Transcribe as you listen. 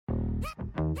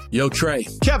Yo, Trey.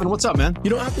 Kevin, what's up, man? You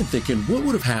know, I've been thinking, what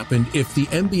would have happened if the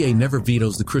NBA never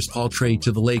vetoes the Chris Paul trade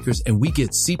to the Lakers and we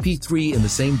get CP3 in the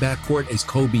same backcourt as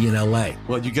Kobe in LA?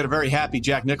 Well, you get a very happy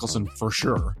Jack Nicholson for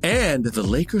sure. And the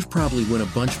Lakers probably win a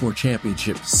bunch more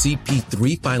championships.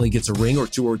 CP3 finally gets a ring or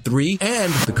two or three,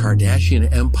 and the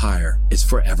Kardashian empire is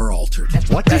forever altered.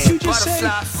 What did you just say?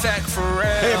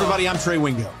 Hey, everybody, I'm Trey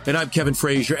Wingo. And I'm Kevin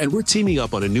Frazier, and we're teaming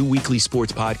up on a new weekly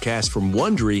sports podcast from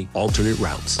Wondery, Alternate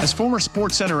Routes. As former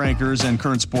Sports Center anchors and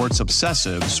current sports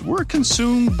obsessives, we're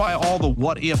consumed by all the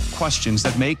what-if questions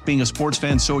that make being a sports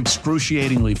fan so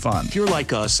excruciatingly fun. If you're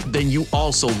like us, then you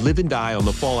also live and die on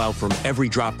the fallout from every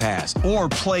drop pass. Or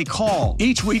play call.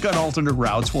 Each week on Alternate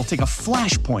Routes, we'll take a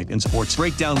flashpoint in sports,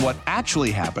 break down what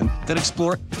actually happened, then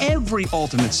explore every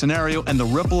alternate scenario and the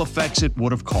ripple effects it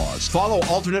would have caused. Follow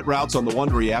Alternate Routes on the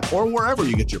Wondery app or wherever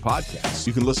you get your podcasts.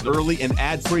 You can listen early and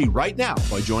ad-free right now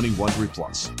by joining Wondery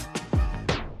Plus.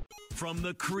 From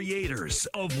the creators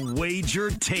of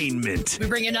Wagertainment. We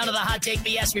bring you none of the hot take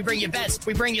BS. We bring you bets.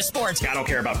 We bring you sports. I don't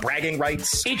care about bragging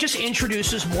rights. It just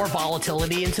introduces more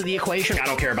volatility into the equation. I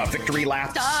don't care about victory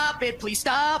laps. Stop it, please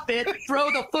stop it. Throw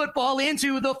the football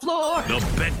into the floor. The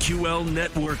BetQL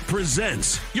Network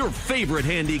presents your favorite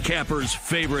handicapper's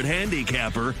favorite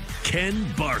handicapper, Ken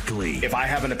Barkley. If I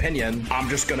have an opinion, I'm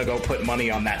just going to go put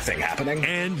money on that thing happening.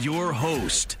 And your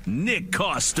host, Nick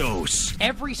Costos.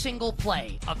 Every single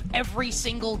play of every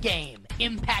single game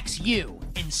impacts you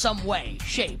in some way,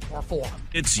 shape, or form.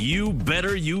 It's You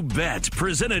Better You Bet,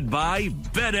 presented by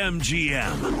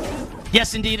BetMGM.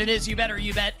 Yes, indeed it is. You Better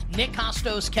You Bet. Nick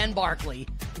Costos, Ken Barkley.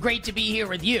 Great to be here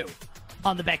with you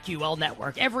on the BetQL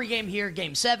Network. Every game here,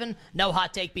 Game 7. No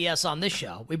hot take BS on this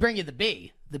show. We bring you the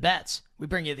B, the bets. We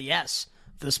bring you the S,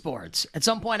 the sports. At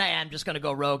some point I am just going to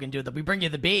go rogue and do we bring you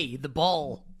the B, the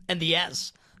bull, and the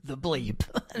S, the bleep,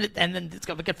 and then it's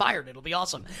going to get fired. It'll be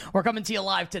awesome. We're coming to you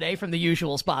live today from the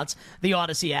usual spots, the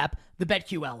Odyssey app, the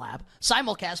BetQL app,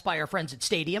 simulcast by our friends at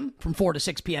Stadium from 4 to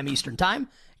 6 p.m. Eastern Time,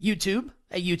 YouTube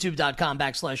at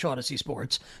youtube.com/Odyssey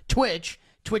Sports, Twitch,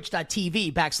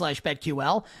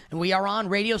 twitch.tv/BetQL, and we are on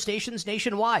radio stations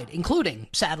nationwide, including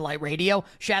satellite radio.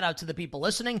 Shout out to the people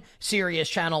listening, Sirius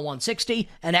Channel 160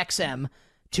 and XM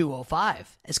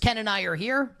 205. As Ken and I are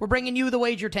here, we're bringing you the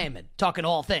Wagertainment, talking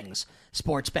all things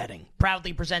sports betting.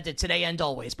 Proudly presented today and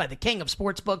always by the king of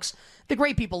sportsbooks, the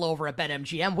great people over at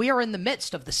BetMGM. We are in the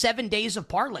midst of the 7 days of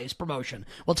parlays promotion.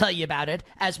 We'll tell you about it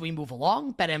as we move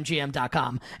along,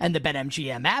 BetMGM.com and the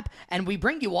BetMGM app, and we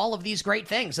bring you all of these great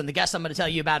things, and the guest I'm going to tell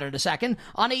you about in a second,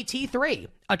 on a T3,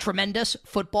 a tremendous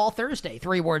football Thursday.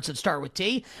 3 words that start with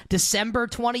T, December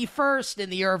 21st in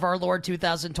the year of our Lord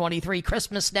 2023,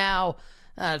 Christmas now.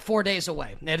 4 days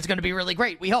away, and it's going to be really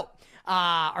great, we hope.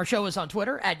 Our show is on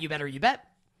Twitter, at You Better You Bet.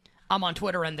 I'm on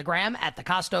Twitter and the Gram, at The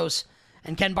Costos.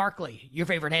 And Ken Barkley, your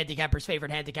favorite handicapper's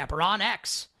favorite handicapper, on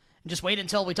X. And just wait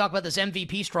until we talk about this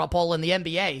MVP straw poll in the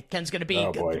NBA. Ken's going to be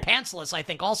pantsless, I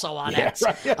think, also on X.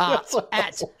 Right.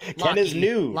 At Ken is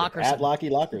nude, at Lockie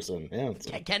Lockerson.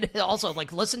 Yeah, Ken also,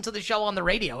 listen to the show on the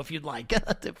radio if you'd like.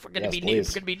 If we're going to be nude,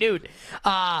 we're going to be nude.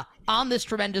 On this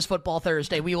tremendous football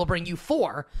Thursday, we will bring you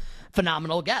 4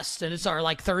 phenomenal guests, and it's our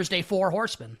Thursday 4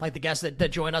 horsemen, like the guests that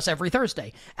join us every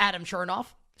Thursday. Adam Chernoff,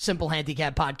 Simple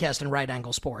Handicap Podcast and Right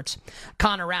Angle Sports.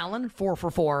 Connor Allen, 4 for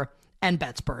 4 and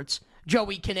BetSperts.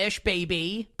 Joey Knish,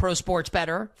 baby, pro sports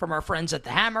bettor from our friends at The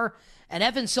Hammer. And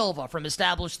Evan Silva from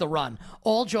Establish the Run,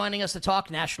 all joining us to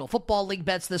talk National Football League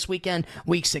bets this weekend,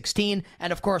 Week 16.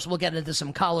 And, of course, we'll get into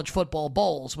some college football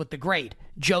bowls with the great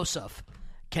Joseph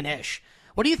Knish.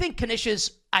 What do you think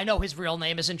Knish's, I know his real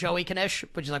name isn't Joey Knish,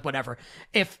 but he's whatever.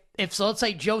 If so, let's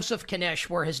say Joseph Knish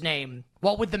were his name,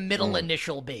 what would the middle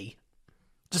initial be?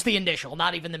 Just the initial,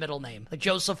 not even the middle name.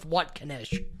 Joseph what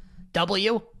Knish?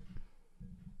 W?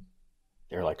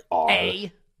 They're R.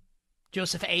 A?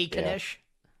 Joseph A. Knish?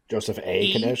 Yeah. Joseph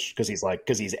A. Knish? Because he's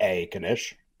A.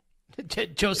 Knish.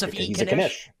 Joseph E. He's a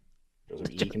Knish.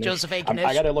 Joseph A. Knish.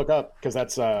 I got to look up, because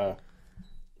that's...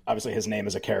 obviously, his name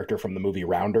is a character from the movie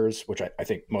Rounders, which I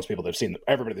think most people that have seen,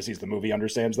 everybody that sees the movie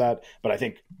understands that. But I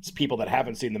think people that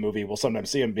haven't seen the movie will sometimes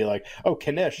see him and be like, "Oh,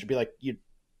 Knish." Be like,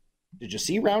 did you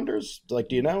see Rounders? Do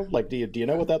you know? Do you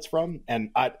know what that's from? And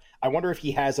I wonder if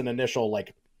he has an initial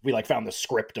we found the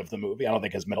script of the movie. I don't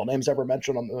think his middle name's ever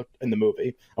mentioned in the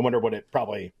movie. I wonder what it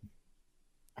probably.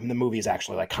 I mean, the movie is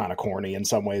actually kind of corny in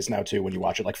some ways now too. When you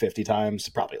watch it 50 times,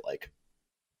 probably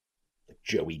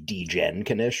Joey D-Gen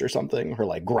Knish or something,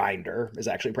 or Grinder is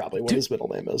actually probably what his middle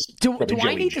name is. Do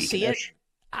I need to see it?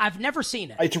 I've never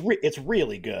seen it. It's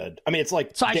really good. I mean, it's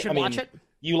so I should watch it.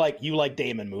 You like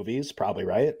Damon movies, probably,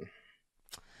 right?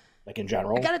 In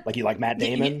general, you like Matt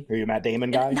Damon? Are you a Matt Damon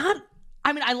guy?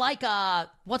 I mean, I like I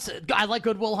like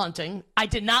Good Will Hunting. I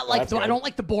did not like I don't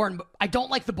like the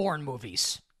Bourne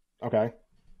movies. Okay.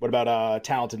 What about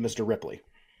Talented Mr. Ripley?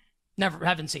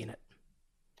 Haven't seen it.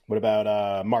 What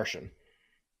about Martian?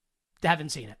 Haven't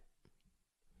seen it.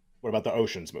 What about the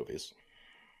Oceans movies?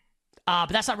 But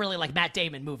that's not really like Matt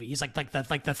Damon movie. He's like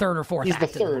the third or fourth act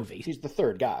of the movie. He's the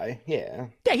third guy. Yeah.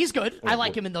 Yeah, he's good. I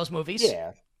like him in those movies.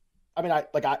 Yeah. I mean,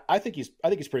 I think he's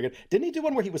pretty good. Didn't he do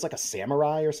one where he was like a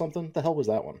samurai or something? The hell was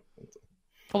that one?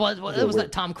 Was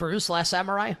that Tom Cruise, Last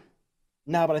Samurai?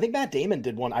 No, but I think Matt Damon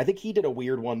did one. I think he did a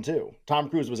weird one too. Tom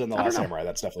Cruise was in The Last Samurai.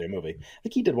 That's definitely a movie. I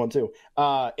think he did one too.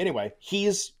 Anyway,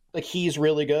 he's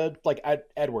really good. Like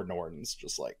Edward Norton's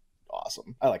just like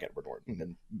awesome. I like Edward Norton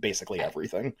in basically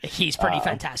everything. He's pretty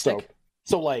fantastic.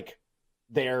 So like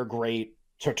they're great.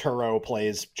 Turturro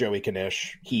plays Joey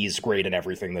Knish. He's great in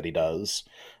everything that he does.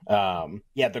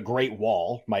 The Great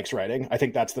Wall, Mike's writing. I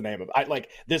think that's the name of it.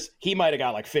 Like this. He might have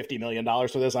got like $50 million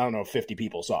for this. I don't know if 50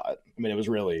 people saw it. I mean, that was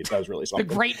really something.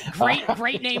 The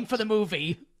great name for the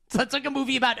movie. So it's like a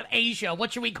movie about Asia.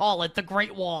 What should we call it? The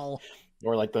Great Wall.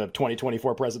 Or like the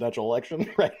 2024 presidential election,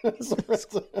 right? It's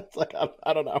like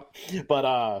I don't know,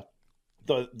 but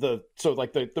the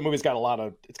movie's got a lot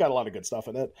of good stuff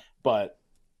in it, but.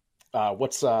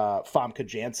 What's Famke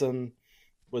Janssen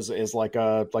is like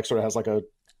sort of has like a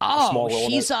small role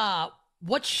in it.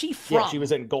 What's she from? Yeah, she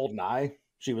was in Goldeneye.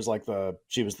 She was the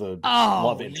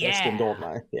love interest in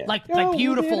Goldeneye. Yeah. Like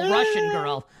beautiful Russian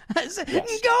girl. Goldeneye.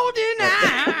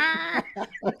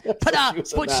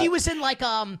 But she was in like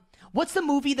what's the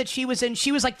movie that she was in?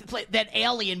 She was like that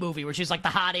alien movie where she's like the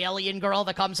hot alien girl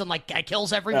that comes and like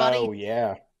kills everybody. Oh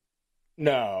yeah.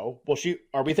 No. Well,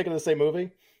 are we thinking of the same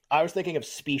movie? I was thinking of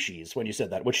Species when you said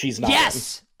that, which she's not.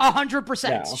 Yes,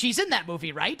 100%. She's in that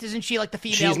movie, right? Isn't she like the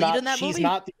female lead in that movie? She's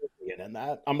not the alien in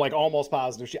that. I'm like almost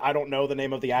positive. I don't know the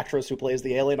name of the actress who plays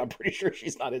the alien. I'm pretty sure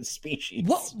she's not in Species.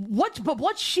 But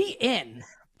what's she in?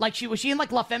 Like was she in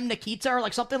like La Femme Nikita or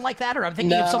like something like that? Or I'm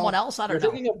thinking of someone else. I don't know.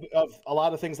 I'm thinking of a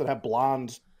lot of things that have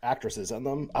blonde actresses in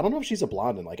them. I don't know if she's a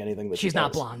blonde in like anything that she's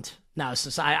not blonde. No, it's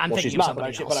just, I'm thinking of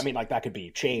somebody else. But I mean, like that could be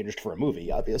changed for a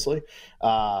movie, obviously.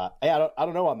 I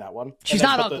don't know on that one. She's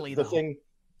not ugly though. The thing,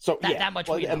 so that much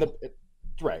we know.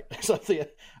 Right. So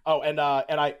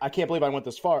I can't believe I went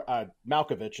this far.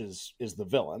 Malkovich is the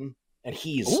villain. And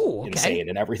he's insane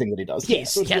in everything that he does.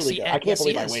 Yes, so it's really good. I can't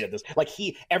believe I is. waited this. Like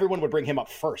everyone would bring him up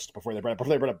first before they bring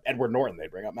up Edward Norton. They'd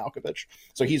bring up Malkovich.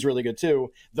 So he's really good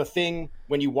too. The thing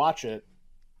when you watch it,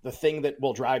 the thing that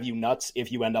will drive you nuts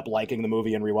if you end up liking the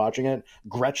movie and rewatching it,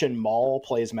 Gretchen Mol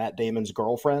plays Matt Damon's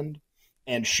girlfriend,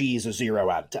 and she's a 0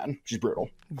 out of 10. She's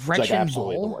brutal. Gretchen she's like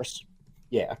absolutely Mol? the worst.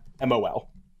 Yeah, MOL.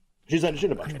 She's in a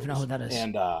bunch. I don't even know who that is.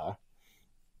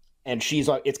 And she's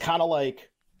it's kind of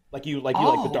like you like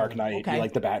the Dark Knight, you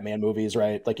like the Batman movies,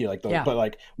 right? Like you like but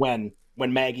like when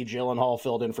Maggie Gyllenhaal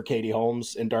filled in for Katie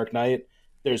Holmes in Dark Knight,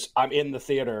 I'm in the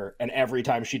theater and every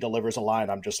time she delivers a line,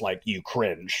 I'm just like, you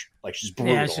cringe. Like she's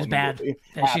brutal. Yeah, she's bad.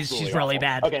 Yeah, she's really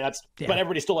bad. Okay, but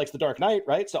everybody still likes the Dark Knight,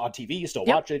 right? So on TV, you still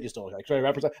watch it, you still like try to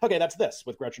represent. Okay, that's this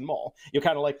with Gretchen Mol. You're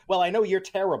kind of like, well, I know you're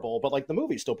terrible, but like the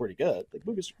movie's still pretty good. Like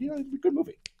movies, good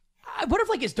movie. What if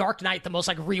like is Dark Knight the most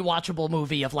like rewatchable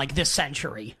movie of like this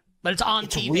century? But it's on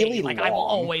TV. Really like long. I will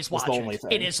always watch it.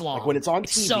 Thing. It is long. Like when it's on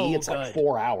TV, it's like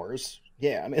 4 hours.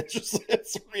 Yeah, I mean,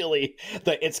 it's really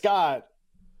it's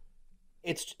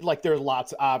like there's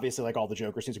lots. Obviously, like all the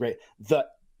Joker scenes are great.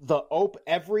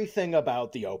 Everything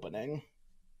about the opening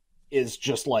is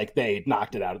just like they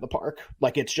knocked it out of the park.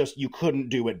 Like it's just you couldn't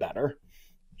do it better.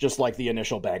 Just like the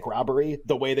initial bank robbery,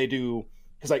 the way they do.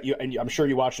 Because I'm sure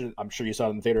you watched it. I'm sure you saw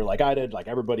it in the theater, like I did, like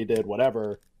everybody did.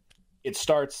 Whatever. It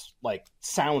starts like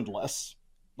soundless,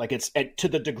 like it's to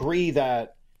the degree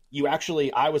that you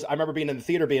actually. I remember being in the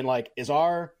theater, being like,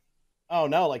 oh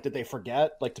no, like did they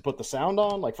forget like to put the sound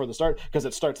on like for the start? Because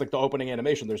it starts like the opening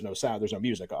animation. There's no sound. There's no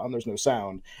music on. There's no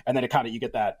sound, and then you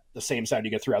get the same sound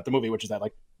you get throughout the movie, which is that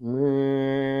like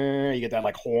you get that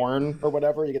like horn or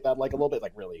whatever. You get that like a little bit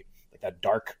like really like that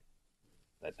dark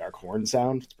horn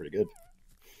sound. It's pretty good.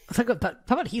 How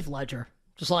about Heath Ledger?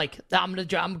 Just like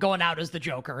I'm going out as the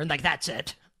Joker, and like that's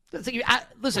it.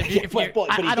 Listen, he made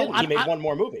one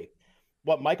more movie.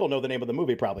 What Michael know the name of the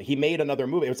movie? Probably he made another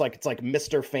movie. It's like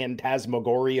Mr.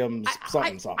 Phantasmagorium's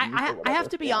something. I have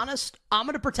to be honest. I'm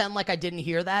going to pretend like I didn't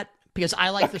hear that because I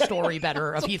like the story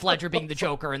better of Heath Ledger being the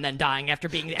Joker and then dying after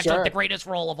being like the greatest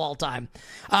role of all time.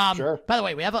 By the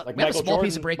way, we have a small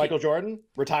piece of breaking. Michael Jordan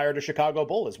retired a Chicago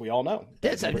Bull, as we all know.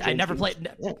 I never played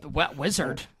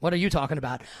Wizard. What are you talking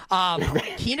about?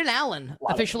 Keenan Allen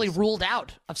officially ruled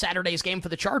out of Saturday's game for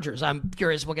the Chargers. I'm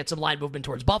curious. We'll get some line movement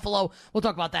towards Buffalo. We'll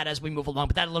talk about that as we move along,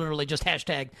 but that literally just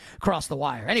hashtag cross the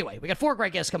wire. Anyway, we got 4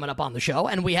 great guests coming up on the show,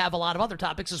 and we have a lot of other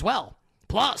topics as well.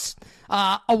 Plus,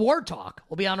 award talk.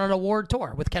 We'll be on an award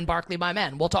tour with Ken Barkley, my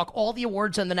man. We'll talk all the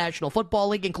awards in the National Football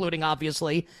League, including,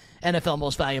 obviously, NFL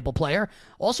Most Valuable Player.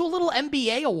 Also, a little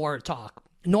NBA award talk.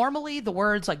 Normally, the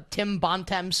words like Tim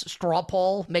Bontemps straw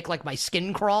poll make like my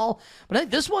skin crawl, but I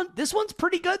think this one's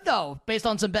pretty good though, based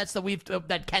on some bets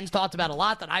that Ken's talked about a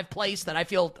lot, that I've placed, that I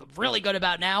feel really good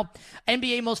about now.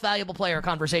 NBA Most Valuable Player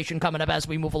conversation coming up as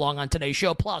we move along on today's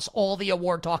show. Plus, all the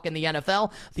award talk in the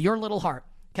NFL that your little heart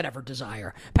can ever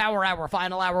desire. Power Hour,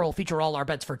 final hour will feature all our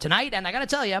bets for tonight. And I got to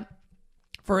tell you,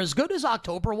 for as good as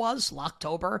October was,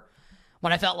 Locktober,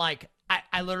 when I felt like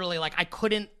I literally, like, I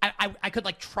could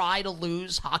like try to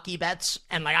lose hockey bets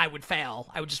and like I would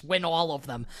fail. I would just win all of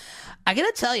them. I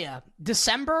got to tell you,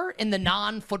 December in the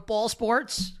non-football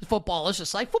sports, football is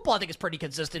just like, football I think is pretty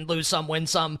consistent. Lose some, win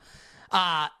some.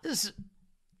 I'm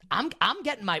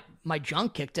getting my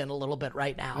junk kicked in a little bit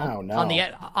right now. Oh, no. On the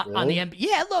Really? NBA.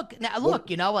 Yeah, look,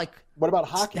 you know, like, What about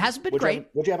hockey? It hasn't been great.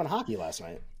 What'd you have in hockey last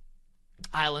night?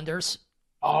 Islanders.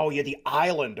 Oh, yeah, the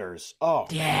Islanders. Oh,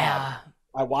 yeah. God.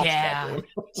 I watched that game.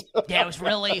 Yeah, it was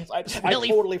really. I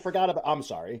totally forgot about. I'm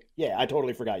sorry. Yeah, I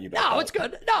totally forgot you. No, it's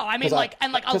good. No, I mean,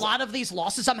 a lot of these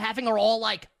losses I'm having are all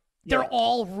like. They're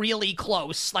all really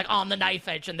close, like on the knife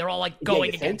edge, and they're all like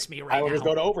going against me right now. Islanders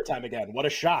go to overtime again. What a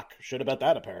shock! Should have bet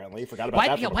that. Apparently, forgot about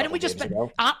that. Why didn't we just bet?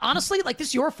 Honestly, like, this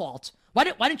is your fault. Why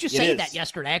didn't you say that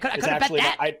yesterday? I could have bet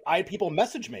that. I had people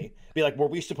message me, be like, "Were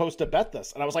we supposed to bet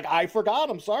this?" And I was like, "I forgot.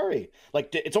 I'm sorry."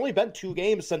 Like, it's only been 2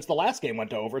 games since the last game went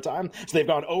to overtime, so they've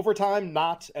gone overtime,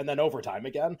 and then overtime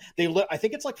again. I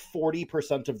think it's like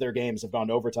 40% of their games have gone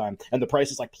to overtime, and the price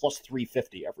is like plus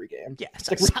 350 every game. Yeah,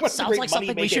 sounds like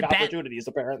something we should bet. Opportunities,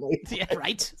 apparently. Yeah,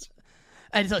 right.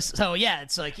 And so yeah,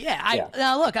 it's like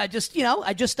look, I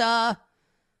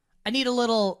need a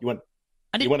little.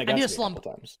 I need a slump.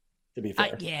 Times, to be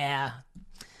fair.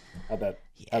 I bet.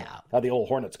 Yeah. How'd the old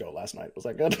Hornets go last night? Was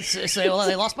that good? So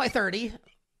they lost by 30.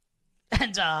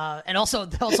 And also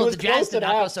the Jazz did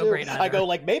not go so great either. I go,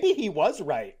 like, maybe he was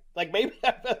right. Like, maybe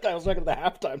I was looking at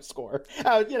the halftime score.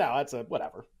 That's a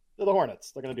whatever. They're the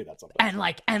Hornets. They're gonna do that sometime.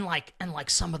 And like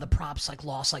some of the props like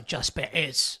lost like just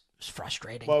it's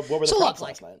frustrating. Well, what were the props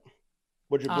last night?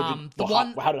 How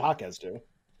did Hawkes do?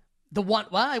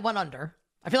 I went under.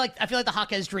 I feel like the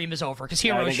Hawkes dream is over because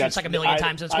Hero shoots like a million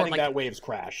times and scored like that wave's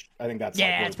crashed. I think that's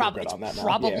it's probably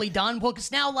done. Well,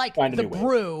 because now like the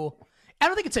brew. I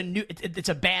don't think it's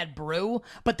a bad brew,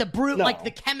 but the brew, like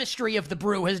the chemistry of the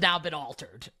brew has now been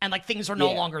altered, and like things are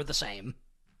no longer the same.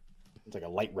 It's like a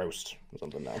light roast or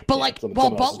something now. But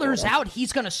while Butler's out,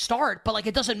 he's going to start, but like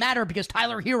it doesn't matter because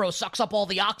Tyler Hero sucks up all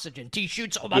the oxygen. He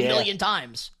shoots a million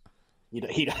times.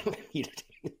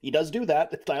 He does do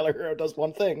that. If Tyler Hero does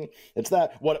one thing, it's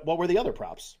that. What were the other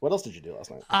props? What else did you do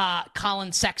last night?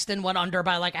 Colin Sexton went under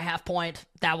by like a half point.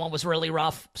 That one was really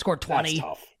rough. Scored 20. That's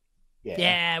tough.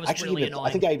 Yeah, it was really annoying. I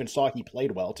think I even saw he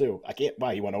played well too. I can't.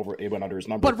 He went under his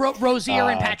number. But Rozier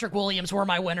and Patrick Williams were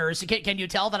my winners. Can you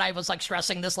tell that I was like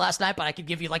stressing this last night? But I could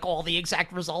give you like all the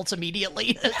exact results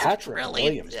immediately. Patrick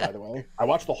Williams, by the way. I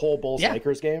watched the whole Bulls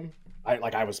Lakers game.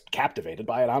 I was captivated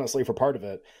by it, honestly, for part of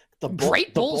it.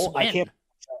 Great Bulls win.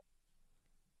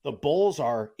 The Bulls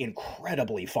are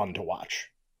incredibly fun to watch.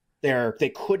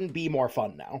 They couldn't be more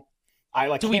fun now.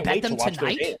 Do we bet them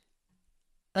tonight?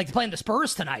 Like playing the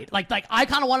Spurs tonight. Like I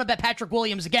kind of want to bet Patrick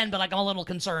Williams again, but like I'm a little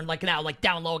concerned. Like now, like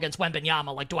down low against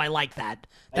Wembanyama. Like, do I like that?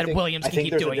 Williams can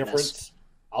keep doing this?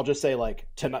 I'll just say like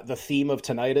tonight. The theme of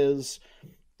tonight is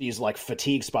these like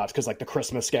fatigue spots because like the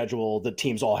Christmas schedule, the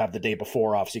teams all have the day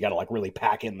before off, so you got to like really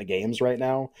pack in the games right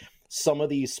now. Some of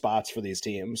these spots for these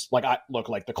teams, like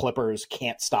the Clippers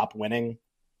can't stop winning,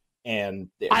 and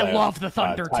I love the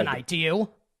Thunder tonight. Do you?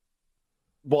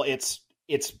 Well, it's.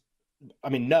 I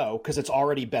mean, no, because it's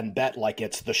already been bet like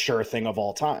it's the sure thing of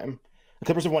all time. The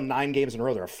Clippers have won 9 games in a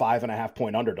row. They're a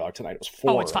 5.5-point underdog tonight. It was 4.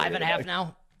 Oh, it's 5.5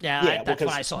 now? Yeah, that's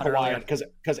what I saw earlier.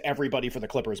 Because everybody for the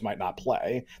Clippers might not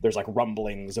play. There's like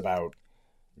rumblings about,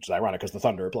 which is ironic because the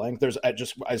Thunder are playing. There's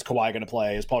is Kawhi going to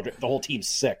play? Is Paul? The whole team's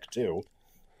sick too.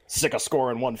 Sick of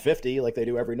scoring 150 like they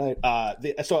do every night.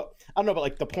 So I don't know, but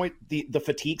like the point, the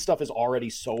fatigue stuff is already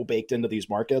so baked into these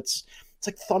markets. It's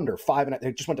like Thunder 5.5.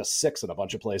 They just went to 6 in a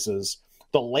bunch of places.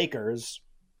 The Lakers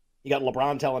You got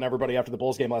LeBron telling everybody after the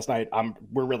Bulls game last night,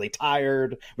 we're really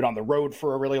tired. Been on the road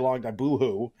for a really long time.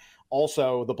 Boo-hoo.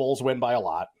 Also, the Bulls win by a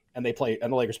lot, and the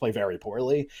Lakers play very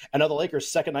poorly. And now the Lakers'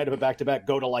 second night of a back-to-back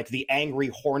go to like the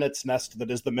angry hornet's nest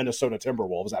that is the Minnesota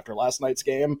Timberwolves after last night's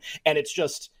game. And it's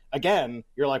just, again,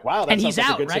 you're like, wow, that sounds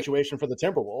like a good situation for the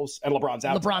Timberwolves. And LeBron's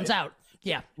out. LeBron's out.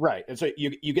 Yeah. Right. And so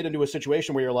you get into a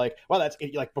situation where you're like, wow, that's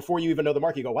like before you even know the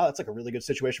mark, you go, wow, that's like a really good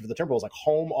situation for the Timberwolves. Like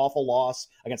home awful loss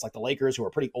against like the Lakers, who are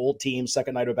a pretty old team,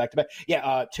 second night of back to back.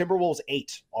 Yeah. Timberwolves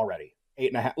 8 already,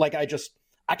 8.5. Like I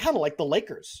kind of like the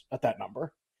Lakers at that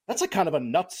number. That's like kind of a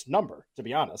nuts number, to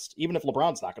be honest, even if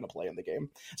LeBron's not going to play in the game.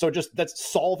 So just that's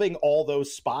solving all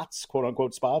those spots, quote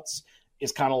unquote spots,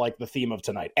 is kind of like the theme of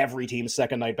tonight. Every team's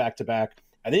second night back to back.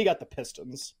 And then you got the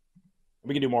Pistons.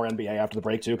 We can do more NBA after the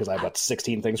break too, because I have about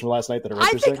 16 things from last night that are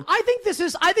interesting. I think this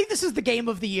is the game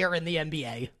of the year in the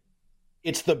NBA.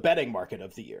 It's the betting market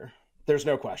of the year. There's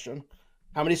no question.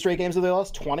 How many straight games have they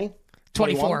lost? 20?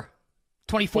 24.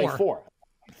 24.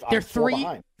 They're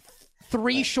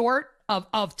three short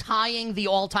of tying the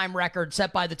all-time record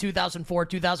set by the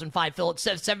 2004-2005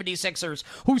 Philadelphia 76ers,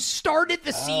 who started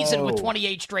the season with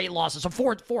 28 straight losses, so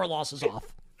four losses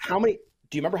off.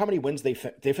 Do you remember how many wins they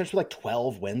finished with? Like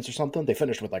 12 wins or something. They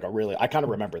finished with like I kind of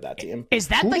remember that team. Is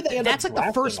that that's like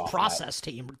the first process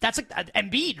team? That's like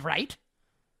Embiid, right?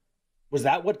 Was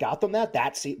that what got them that?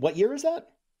 What year is that?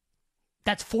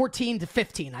 That's 14 to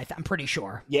 15. I'm pretty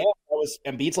sure. Yeah, that was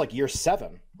Embiid's like year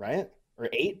 7, right? Or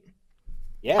 8.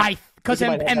 Yeah, because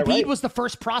Embiid was the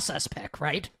first process pick,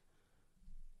 right?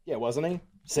 Yeah, wasn't he?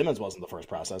 Simmons wasn't the first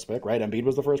process pick, right? Embiid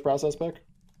was the first process pick.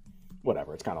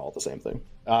 Whatever, it's kind of all the same thing.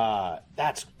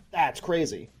 That's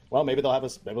crazy. Well, maybe they'll have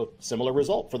a similar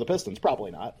result for the Pistons.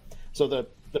 Probably not. So the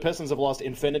Pistons have lost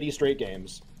infinity straight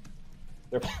games.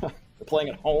 They're playing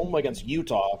at home against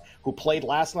Utah, who played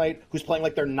last night, who's playing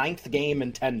like their 9th game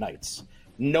in 10 nights.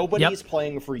 Nobody's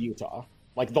playing for Utah.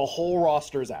 Like the whole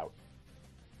roster's out.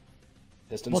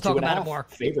 Pistons we'll talk about it more.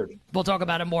 Favored. We'll talk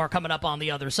about it more coming up on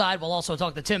the other side. We'll also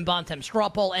talk the Tim Bontemps Straw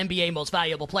Poll, NBA Most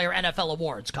Valuable Player, NFL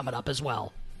Awards coming up as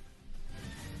well.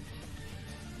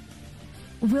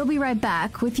 We'll be right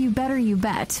back with You Better You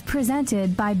Bet,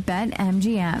 presented by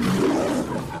BetMGM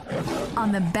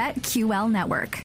on the BetQL network.